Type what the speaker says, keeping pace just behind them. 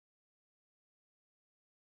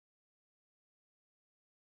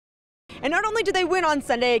And not only did they win on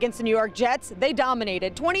Sunday against the New York Jets, they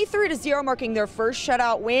dominated 23-0, marking their first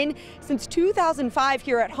shutout win since 2005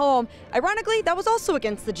 here at home. Ironically, that was also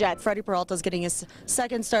against the Jets. Freddie Peralta's getting his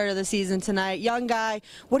second start of the season tonight. Young guy.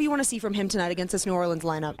 What do you want to see from him tonight against this New Orleans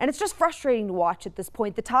lineup? And it's just frustrating to watch at this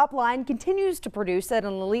point. The top line continues to produce at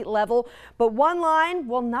an elite level, but one line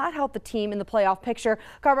will not help the team in the playoff picture.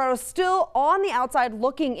 Colorado's still on the outside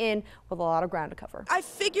looking in with a lot of ground to cover. I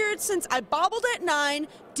figured since I bobbled at 9,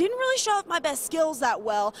 didn't really show off my best skills that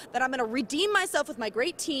well, that I'm going to redeem myself with my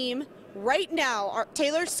great team right now.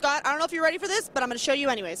 Taylor, Scott, I don't know if you're ready for this, but I'm going to show you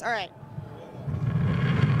anyways. All right.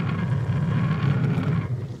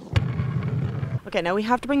 Okay, now we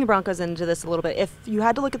have to bring the Broncos into this a little bit. If you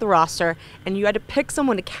had to look at the roster and you had to pick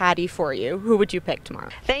someone to caddy for you, who would you pick tomorrow?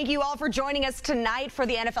 Thank you all for joining us tonight for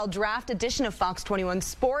the NFL Draft edition of Fox 21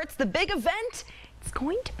 Sports. The big event, it's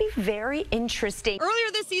going to be very interesting.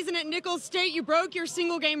 Earlier this season at Nicholls State, you broke your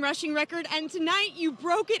single-game rushing record, and tonight you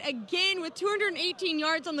broke it again with 218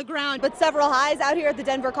 yards on the ground. But several highs out here at the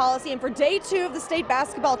Denver Coliseum for day 2 of the state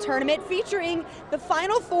basketball tournament, featuring the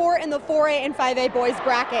Final Four in the 4A and 5A boys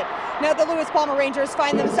bracket. Now the Lewis Palmer Rangers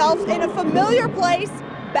find themselves in a familiar place,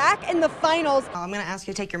 back in the finals. I'm going to ask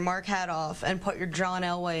you to take your Mark hat off and put your John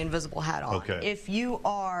Elway invisible hat on. Okay. If you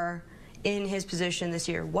are in his position this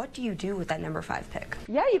year, what do you do with that number 5 pick?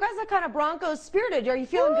 Yeah, you guys are kind of Broncos spirited. Are you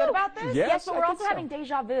feeling good about this? Yes, but we're also having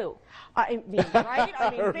deja vu. I mean, right?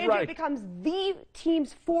 I mean, Banjo Right. becomes the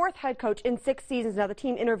team's 4th head coach in 6 seasons. Now, the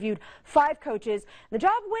team interviewed 5 coaches. The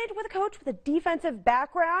job went with a coach with a defensive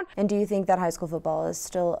background. And do you think that high school football is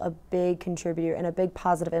still a big contributor and a big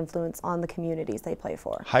positive influence on the communities they play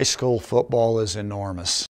for? High school football is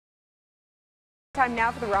enormous. Time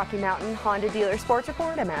now for the Rocky Mountain Honda Dealer Sports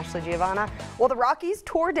Report. I'm Ashley Giovanna. Well, the Rockies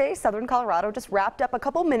Tour Day Southern Colorado just wrapped up a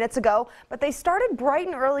couple minutes ago, but they started bright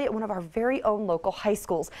and early at one of our very own local high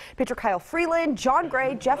schools. Pitcher Kyle Freeland, John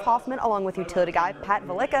Gray, Jeff Hoffman, along with utility guy Pat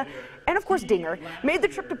Velicka, and of course Dinger, made the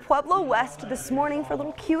trip to Pueblo West this morning for a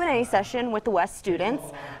little Q&A session with the West students.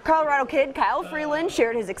 Colorado kid Kyle Freeland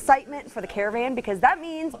shared his excitement for the caravan because that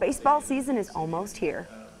means baseball season is almost here.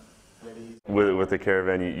 With the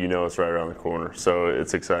caravan, you know it's right around the corner, so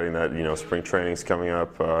it's exciting that, you know, spring training's coming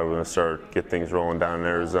up. We're going to get things rolling down in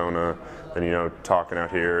Arizona, and, you know, talking out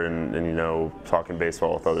here and you know, talking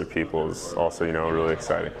baseball with other people is also, you know, really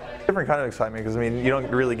exciting. Different kind of excitement because, I mean, you don't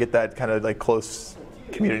really get that kind of like close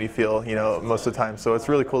community feel, you know, most of the time. So it's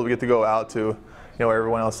really cool that we get to go out to, you know, where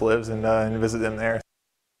everyone else lives and visit them there.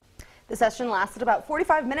 The session lasted about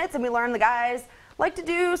 45 minutes, and we learned the guys like to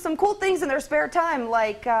do some cool things in their spare time,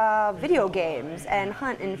 like video games and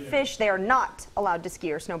hunt and fish. They are not allowed to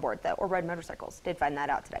ski or snowboard, though, or ride motorcycles. Did find that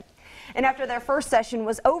out today. And after their first session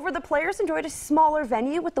was over, the players enjoyed a smaller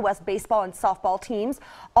venue with the West baseball and softball teams.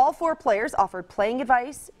 All 4 players offered playing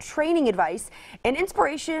advice, training advice, and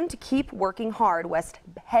inspiration to keep working hard. West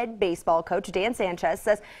head baseball coach Dan Sanchez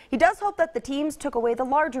says he does hope that the teams took away the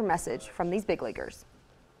larger message from these big leaguers.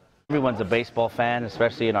 Everyone's a baseball fan,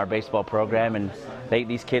 especially in our baseball program, and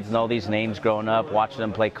these kids know these names growing up, watching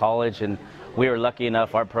them play college, and we were lucky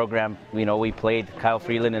enough, our program, you know, we played Kyle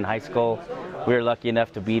Freeland in high school. We were lucky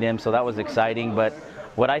enough to beat him, so that was exciting. But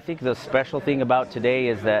what I think the special thing about today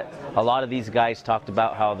is that a lot of these guys talked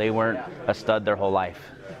about how they weren't a stud their whole life.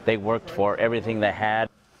 They worked for everything they had.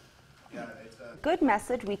 Good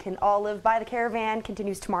message we can all live by. The caravan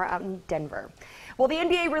continues tomorrow out in Denver. Well, the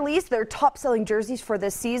NBA released their top-selling jerseys for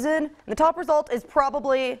this season, and the top result is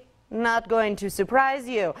probably not going to surprise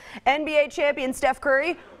you. NBA champion Steph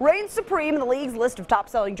Curry reigns supreme in the league's list of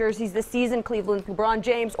top-selling jerseys this season. Cleveland's LeBron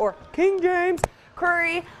James, or King James,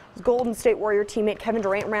 Curry's Golden State Warrior teammate Kevin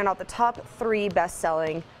Durant ran out the top 3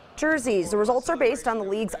 best-selling jerseys. The results are based on the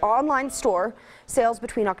league's online store. Sales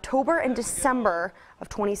between October and December of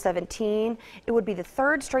 2017. It would be the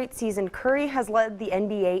 3rd straight season Curry has led the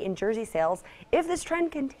NBA in jersey sales if this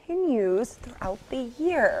trend continues throughout the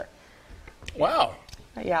year. Wow.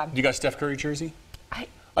 Yeah. You got a Steph Curry jersey?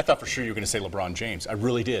 I thought for sure you were going to say LeBron James. I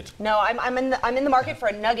really did. No, I'm in the market for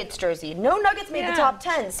a Nuggets jersey. No Nuggets made the top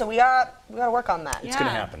 10, so we gotta work on that. It's going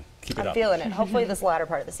to happen. Keep it up. I'm feeling it. Hopefully this latter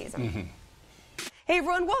part of the season. Mm-hmm. Hey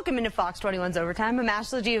everyone, welcome into Fox 21's Overtime. I'm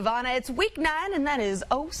Ashley Giovanna. It's week 9 and that is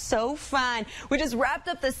oh so fun. We just wrapped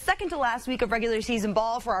up the second to last week of regular season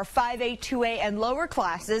ball for our 5A, 2A, and lower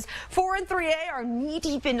classes. 4 and 3A are knee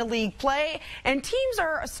deep into league play, and teams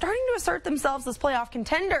are starting to assert themselves as playoff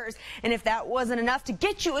contenders. And if that wasn't enough to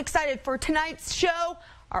get you excited for tonight's show,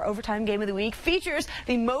 our overtime game of the week features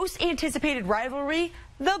the most anticipated rivalry,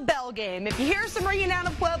 the Bell Game. If you hear some ringing out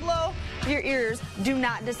of Pueblo, your ears do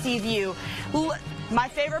not deceive you. My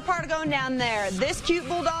favorite part of going down there, this cute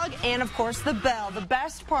bulldog and, of course, the bell, the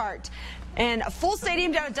best part. And a full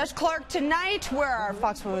stadium down at Dutch Clark tonight where our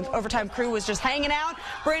Fox Women's Overtime crew was just hanging out.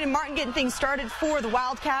 Brandon Martin getting things started for the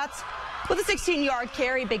Wildcats with a 16-yard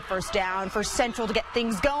carry, big first down for Central to get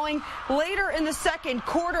things going. Later in the second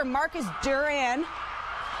quarter, Marcus Duran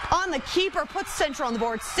on the keeper puts Central on the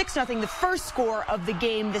board, 6-0, the first score of the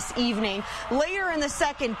game this evening. Later in the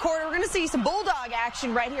second quarter, we're going to see some Bulldog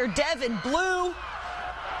action right here. Devin Blue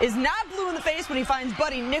is not blue in the face when he finds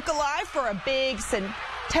Buddy Nikolai for a big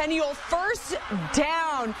Centennial first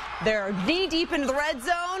down. They're knee-deep into the red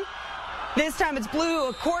zone. This time it's Blue,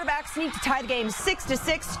 a quarterback sneak to tie the game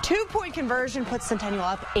 6-6. Two-point conversion puts Centennial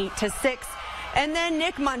up 8-6. And then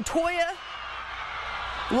Nick Montoya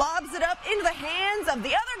lobs it up into the hands of the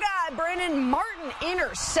other guy, Brandon Martin,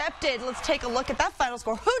 intercepted. Let's take a look at that final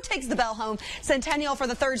score. Who takes the bell home? Centennial for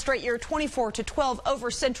the third straight year, 24-12 over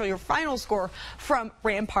Central, your final score from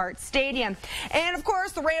Rampart Stadium. And of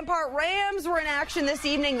course, the Rampart Rams were in action this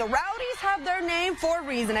evening. The Rowdies have their name for a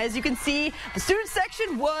reason. As you can see, the student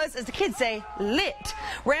section was, as the kids say, lit.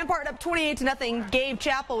 Rampart up 28-0. Gabe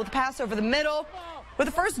Chappell with a pass over the middle. With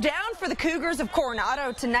a first down for the Cougars of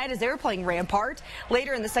Coronado tonight as they were playing Rampart.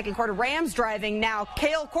 Later in the second quarter, Rams driving now.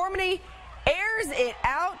 Cale Cormany airs it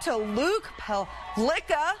out to Luke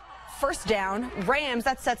Pellicka. First down, Rams.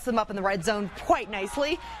 That sets them up in the red zone quite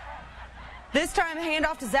nicely. This time, a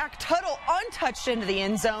handoff to Zach Tuttle, untouched into the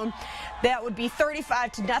end zone. That would be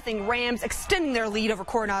 35-0. Rams extending their lead over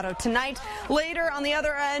Coronado tonight. Later on the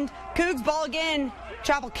other end, Cougs ball again.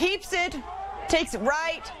 Chappell keeps it, takes it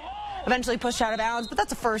right. Eventually pushed out of bounds, but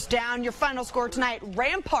that's a first down. Your final score tonight,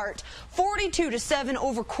 Rampart 42-7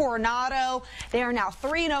 over Coronado. They are now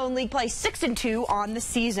 3-0 in league play, 6-2 on the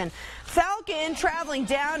season. Falcon traveling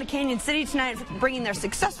down to Canyon City tonight, bringing their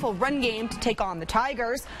successful run game to take on the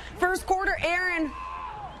Tigers. First quarter, Aaron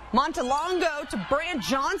Montalongo to Brant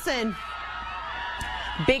Johnson.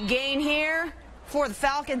 Big gain here for the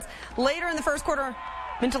Falcons. Later in the first quarter,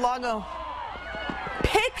 Montalongo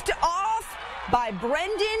picked off by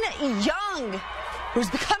Brendan Young, who's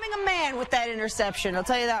becoming a man with that interception. I'll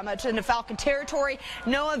tell you that much. Into Falcon territory,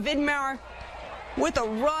 Noah Vidmar with a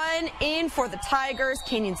run in for the Tigers.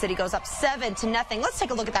 Canyon City goes up 7-0. Let's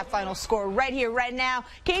take a look at that final score right here, right now.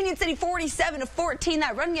 Canyon City 47-14.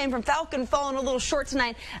 That run game from Falcon falling a little short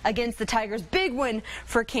tonight against the Tigers. Big win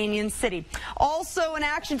for Canyon City. Also in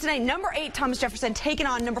action tonight, number 8 Thomas Jefferson taking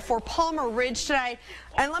on number 4 Palmer Ridge tonight.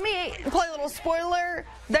 And let me play a little spoiler.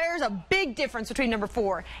 There's a big difference between number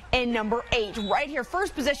 4 and number 8. Right here,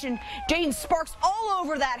 first position, Jaden Sparks all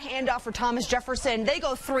over that handoff for Thomas Jefferson. They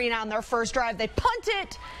go 3 on their first drive. They punt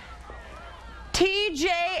it. TJ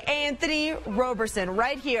Anthony Roberson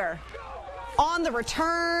right here on the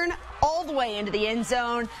return all the way into the end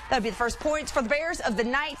zone. That'd be the first points for the Bears of the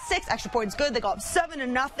night. 6 extra points good. They go up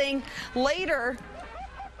 7-0. Later,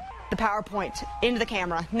 the PowerPoint into the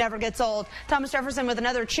camera. Never gets old. Thomas Jefferson with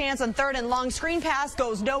another chance on third and long. Screen pass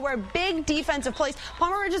goes nowhere. Big defensive plays.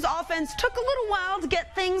 Palmer Ridge's offense took a little while to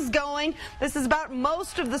get things going. This is about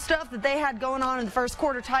most of the stuff that they had going on in the first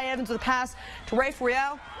quarter. Ty Evans with a pass to Ray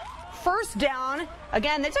Friel. First down.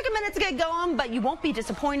 Again, they took a minute to get going, but you won't be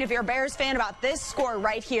disappointed if you're a Bears fan about this score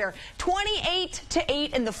right here.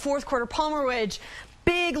 28-8 in the fourth quarter. Palmer Ridge,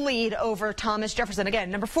 big lead over Thomas Jefferson. Again,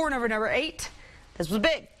 number 4 and over number 8. This was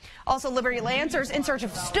big. Also, Liberty Lancers in search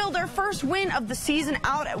of still their first win of the season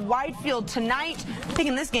out at Widefield tonight.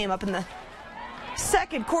 Picking this game up in the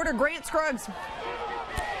second quarter. Grant Scruggs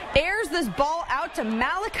airs this ball out to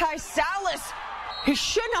Malachi Salas. He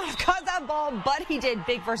should not have caught that ball, but he did.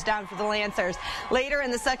 Big first down for the Lancers. Later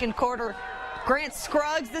in the second quarter, Grant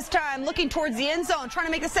Scruggs this time looking towards the end zone, trying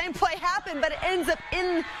to make the same play happen, but it ends up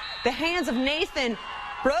in the hands of Nathan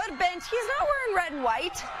Broadbent. He's not wearing red and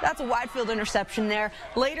white. That's a wide field interception there.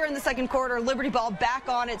 Later in the second quarter, Liberty ball back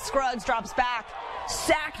on it. Scruggs drops back.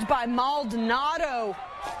 Sacked by Maldonado.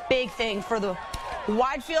 Big thing for the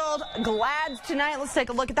Widefield Glads tonight. Let's take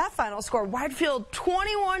a look at that final score. Widefield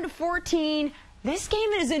 21-14. This game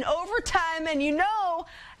is in overtime, and you know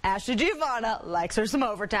Ashley Giovanna likes her some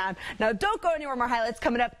overtime. Now, don't go anywhere. More highlights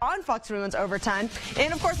coming up on Fox Women's Overtime.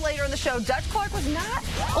 And, of course, later in the show, Dutch Clark was not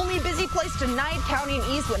only a busy place tonight. County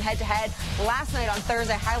and East went head-to-head last night on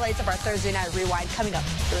Thursday. Highlights of our Thursday Night Rewind coming up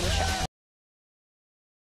during the show.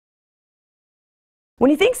 When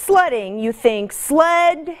you think sledding, you think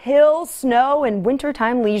sled, hill, snow, and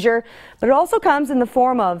wintertime leisure. But it also comes in the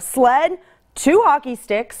form of sled, 2 hockey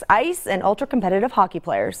sticks, ice, and ultra-competitive hockey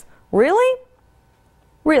players. Really?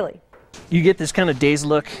 Really? You get this kind of dazed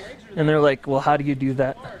look, and they're like, well, how do you do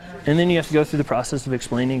that? And then you have to go through the process of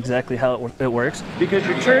explaining exactly how it works. Because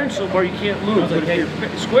you're turned so far you can't move, but if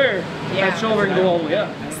you're square, that's over and go all the way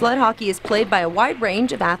up. Sled hockey is played by a wide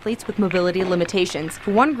range of athletes with mobility limitations.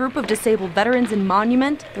 For one group of disabled veterans in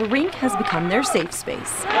Monument, the rink has become their safe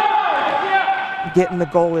space. Getting the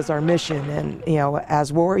goal is our mission, and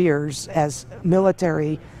as warriors, as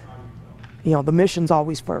military, the mission's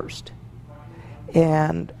always first.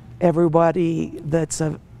 And everybody that's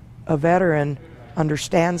a veteran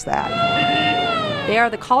understands that. They are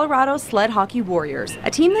the Colorado Sled Hockey Warriors,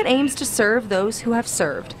 a team that aims to serve those who have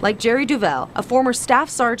served. Like Jerry Duvel, a former staff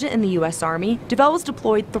sergeant in the U.S. Army, Duvel was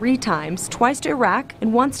deployed 3 times, twice to Iraq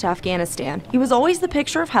and once to Afghanistan. He was always the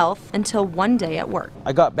picture of health until one day at work.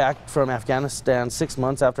 I got back from Afghanistan 6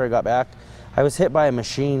 months after I got back. I was hit by a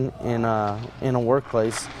machine in a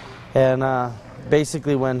workplace, and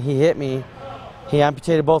basically when he hit me, he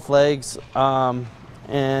amputated both legs.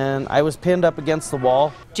 And I was pinned up against the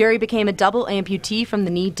wall. Jerry became a double amputee from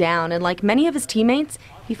the knee down, and like many of his teammates,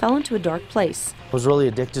 he fell into a dark place. I was really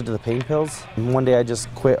addicted to the pain pills. And one day I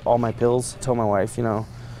just quit all my pills. I told my wife,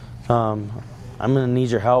 I'm gonna need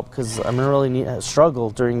your help because I'm gonna really struggle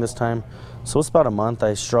during this time. So it's about a month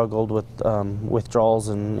I struggled with withdrawals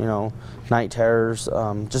and night terrors,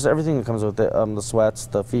 just everything that comes with it, the sweats,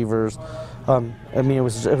 the fevers. It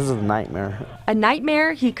was a nightmare. A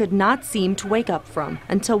nightmare he could not seem to wake up from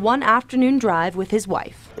until one afternoon drive with his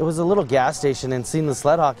wife. It was a little gas station and seen the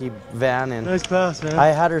sled hockey van, and nice pass, man. I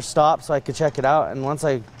had her stop so I could check it out. And once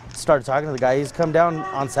I started talking to the guy, he's come down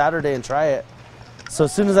on Saturday and try it. So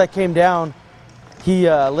as soon as I came down, he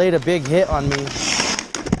laid a big hit on me.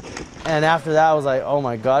 And after that, I was like, oh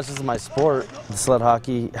my gosh, this is my sport. The sled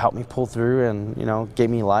hockey helped me pull through and, gave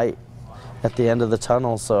me light at the end of the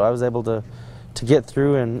tunnel. So I was able to get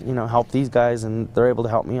through and, help these guys, and they're able to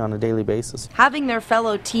help me on a daily basis. Having their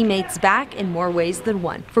fellow teammates back in more ways than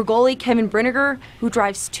one. For goalie Kevin Briniger, who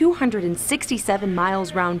drives 267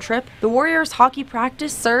 miles round trip, the Warriors hockey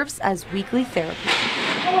practice serves as weekly therapy.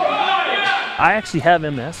 I actually have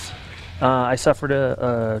MS. I suffered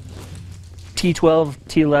a T12,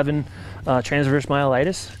 T11 transverse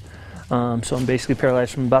myelitis. So I'm basically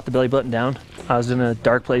paralyzed from about the belly button down. I was in a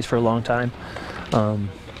dark place for a long time,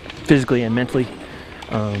 physically and mentally,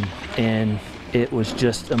 and it was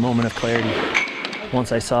just a moment of clarity.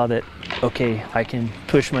 Once I saw that, okay, I can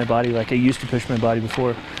push my body like I used to push my body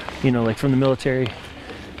before, like from the military,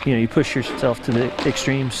 you push yourself to the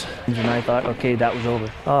extremes, and I thought, okay, that was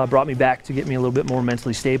over. Brought me back to get me a little bit more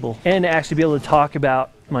mentally stable, and to actually be able to talk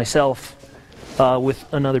about myself with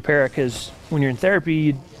another para, because when you're in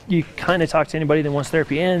therapy, you kind of talk to anybody, then once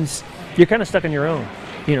therapy ends, you're kind of stuck on your own.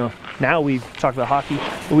 Now we've talked about hockey,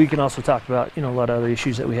 but we can also talk about, a lot of other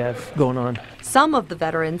issues that we have going on. Some of the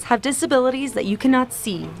veterans have disabilities that you cannot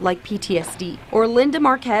see, like PTSD. Orlinda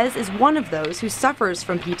Marquez is one of those who suffers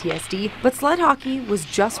from PTSD, but sled hockey was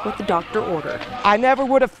just what the doctor ordered. I never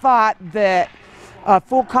would have thought that a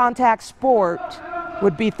full contact sport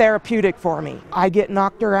would be therapeutic for me. I get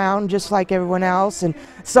knocked around just like everyone else, and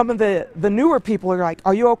some of the newer people are like,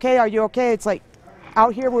 are you okay? Are you okay? It's like,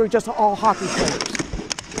 out here we're just all hockey players.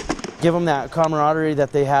 Give them that camaraderie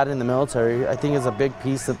that they had in the military. I think is a big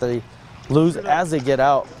piece that they lose as they get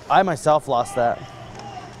out. I myself lost that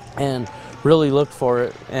and really looked for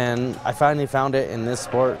it, and I finally found it in this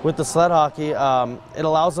sport. With the sled hockey, it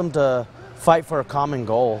allows them to fight for a common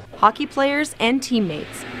goal. Hockey players and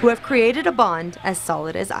teammates who have created a bond as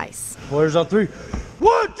solid as ice. Warriors on 3.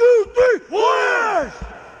 1, 2, 3, Warriors!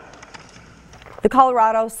 The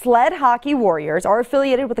Colorado Sled Hockey Warriors are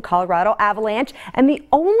affiliated with the Colorado Avalanche and the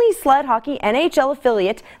only sled hockey NHL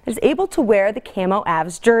affiliate that is able to wear the camo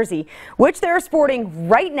Avs jersey, which they're sporting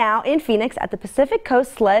right now in Phoenix at the Pacific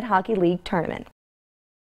Coast Sled Hockey League tournament.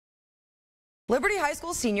 Liberty High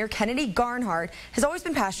School senior Kennedy Garnhart has always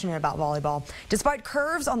been passionate about volleyball. Despite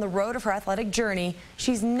curves on the road of her athletic journey,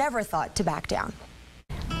 she's never thought to back down.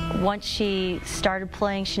 Once she started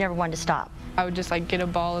playing, she never wanted to stop. I would just get a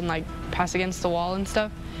ball and pass against the wall and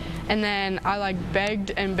stuff. And then I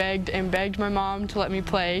begged and begged and begged my mom to let me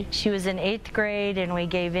play. She was in 8th grade and we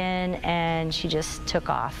gave in and she just took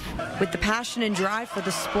off. With the passion and drive for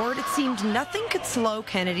the sport, it seemed nothing could slow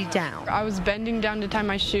Kennedy down. I was bending down to tie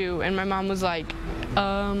my shoe and my mom was like,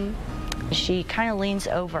 She kind of leans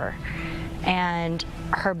over and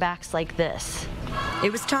her back's like this.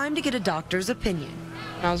 It was time to get a doctor's opinion.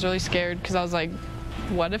 I was really scared because I was like,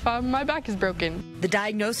 what if my back is broken? The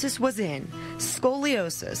diagnosis was in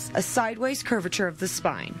scoliosis, a sideways curvature of the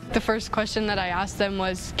spine. The first question that I asked them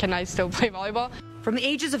was, can I still play volleyball? From the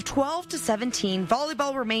ages of 12 to 17,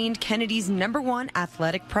 volleyball remained Kennedy's #1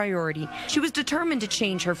 athletic priority. She was determined to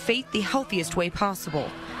change her fate the healthiest way possible.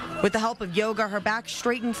 With the help of yoga, her back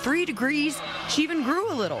straightened 3 degrees. She even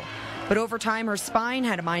grew a little. But over time, her spine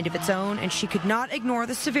had a mind of its own, and she could not ignore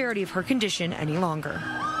the severity of her condition any longer.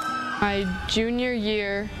 My junior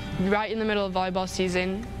year, right in the middle of volleyball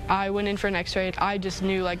season, I went in for an x-ray. I just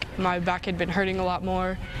knew like my back had been hurting a lot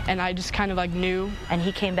more, and I just kind of like knew. And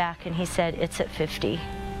he came back and he said, it's at 50.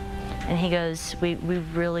 And he goes, we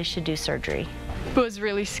really should do surgery. I was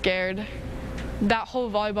really scared. That whole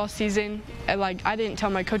volleyball season, I didn't tell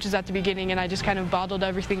my coaches at the beginning, and I just kind of bottled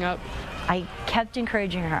everything up. I kept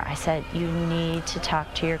encouraging her. I said, you need to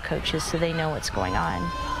talk to your coaches so they know what's going on.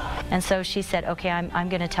 And so she said, okay, I'm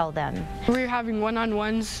going to tell them. We were having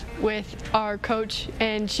one-on-ones with our coach,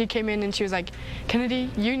 and she came in and she was like, Kennedy,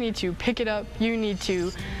 you need to pick it up. You need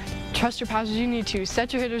to trust your passes. You need to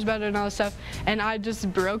set your hitters better and all this stuff. And I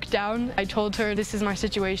just broke down. I told her, this is my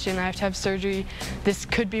situation. I have to have surgery. This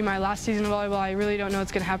could be my last season of volleyball. I really don't know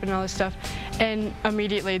what's going to happen and all this stuff. And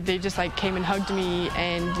immediately they just came and hugged me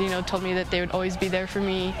and, told me that they would always be there for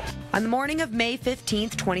me. On the morning of May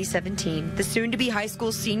 15th, 2017, the soon-to-be high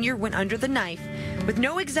school senior went under the knife with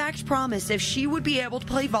no exact promise if she would be able to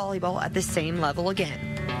play volleyball at the same level again.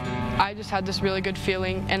 I just had this really good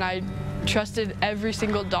feeling, and I trusted every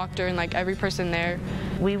single doctor and every person there.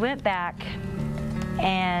 We went back,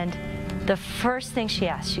 and the first thing she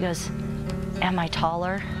asked, she goes, am I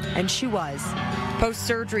taller? And she was.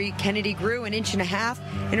 Post-surgery, Kennedy grew 1.5 inches,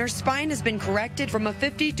 and her spine has been corrected from a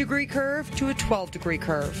 50-degree curve to a 12-degree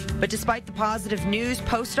curve. But despite the positive news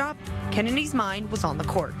post-op, Kennedy's mind was on the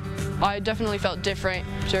court. I definitely felt different.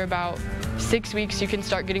 After about 6 weeks, you can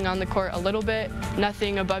start getting on the court a little bit.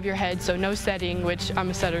 Nothing above your head, so no setting, which I'm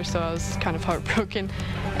a setter, so I was kind of heartbroken.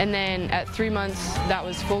 And then at 3 months, that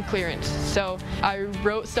was full clearance. So I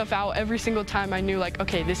wrote stuff out every single time. I knew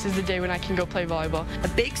okay, this is the day when I can go play volleyball. A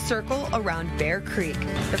big circle around Bear Creek,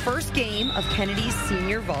 the first game of Kennedy's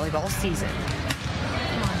senior volleyball season.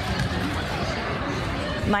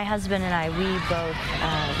 My husband and I, we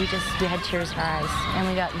both, we had tears in our eyes, and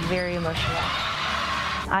we got very emotional.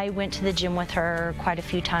 I went to the gym with her quite a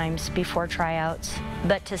few times before tryouts,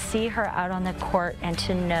 but to see her out on the court and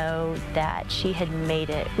to know that she had made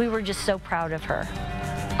it, we were just so proud of her.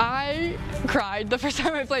 I cried the first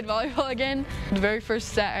time I played volleyball again. The very first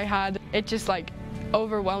set I had, it just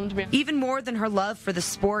overwhelmed me. Even more than her love for the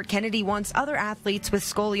sport, Kennedy wants other athletes with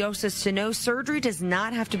scoliosis to know surgery does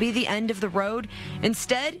not have to be the end of the road.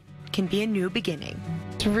 Instead, it can be a new beginning.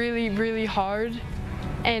 It's really, really hard.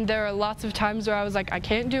 And there are lots of times where I was I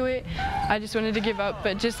can't do it. I just wanted to give up,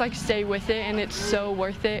 but just stay with it, and it's so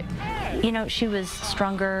worth it. She was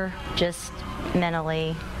stronger just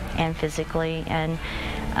mentally and physically, and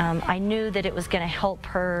I knew that it was going to help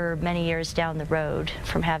her many years down the road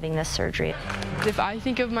from having this surgery. If I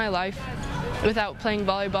think of my life without playing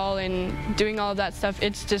volleyball and doing all of that stuff,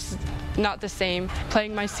 it's just not the same.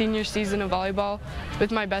 Playing my senior season of volleyball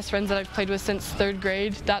with my best friends that I've played with since 3rd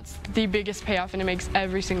grade, that's the biggest payoff, and it makes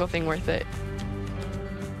every single thing worth it.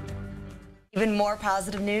 Even more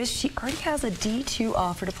positive news, she already has a D2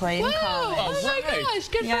 offer to play in college. Oh my gosh,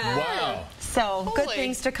 good for her. Wow. So good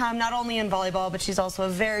things to come, not only in volleyball, but she's also a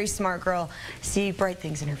very smart girl. See bright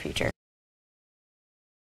things in her future.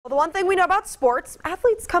 Well, the one thing we know about sports,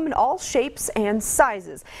 athletes come in all shapes and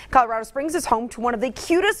sizes. Colorado Springs is home to one of the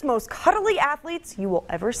cutest, most cuddly athletes you will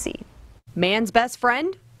ever see. Man's best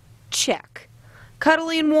friend? Check.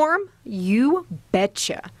 Cuddly and warm? You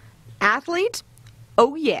betcha. Athlete?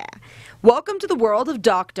 Oh yeah. Welcome to the world of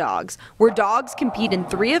Doc Dogs, where dogs compete in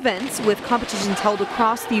 3 events with competitions held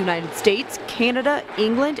across the United States, Canada,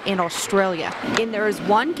 England, and Australia. And there is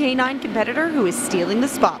one canine competitor who is stealing the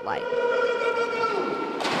spotlight.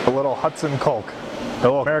 A little Hudson Colk, a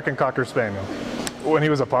little American Cocker Spaniel. When he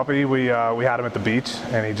was a puppy, we had him at the beach,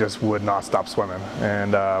 and he just would not stop swimming.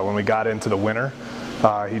 And when we got into the winter,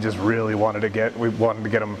 he just really wanted to get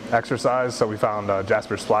him exercise, so we found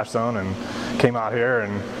Jasper's Splash Zone and came out here,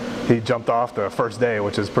 and he jumped off the first day,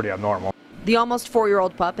 which is pretty abnormal. The almost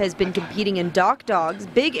 4-year-old pup has been competing in Doc Dogs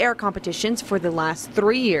big air competitions for the last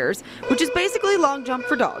 3 years, which is basically long jump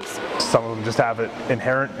for dogs. Some of them just have it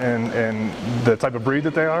inherent in the type of breed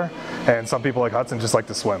that they are, and some people like Hudson just like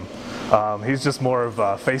to swim. He's just more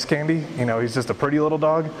of face candy, he's just a pretty little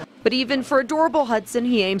dog. But even for adorable Hudson,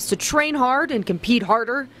 he aims to train hard and compete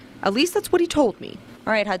harder. At least that's what he told me.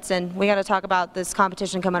 All right, Hudson, we got to talk about this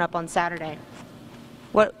competition coming up on Saturday.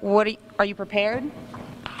 Are you prepared?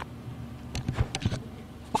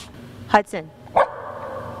 Hudson,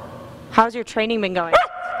 how's your training been going?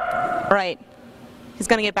 All right, he's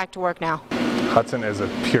gonna get back to work now. Hudson is a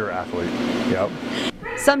pure athlete, yep.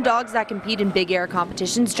 Some dogs that compete in big air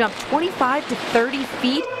competitions jump 25 to 30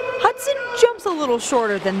 feet. Hudson Hudson jumps a little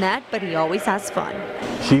shorter than that, but he always has fun.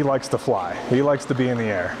 He likes to fly. He likes to be in the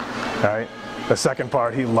air, right? The second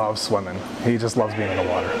part, he loves swimming. He just loves being in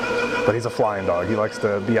the water. But he's a flying dog. He likes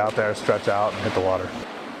to be out there, stretch out, and hit the water.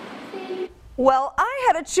 Well, I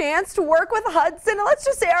had a chance to work with Hudson, and let's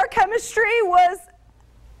just say our chemistry was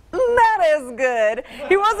not as good.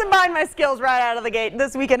 He wasn't buying my skills right out of the gate.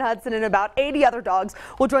 This weekend, Hudson and about 80 other dogs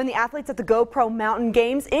will join the athletes at the GoPro Mountain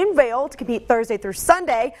Games in Vail to compete Thursday through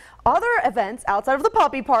Sunday. Other events outside of the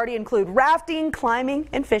puppy party include rafting, climbing,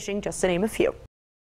 and fishing, just to name a few.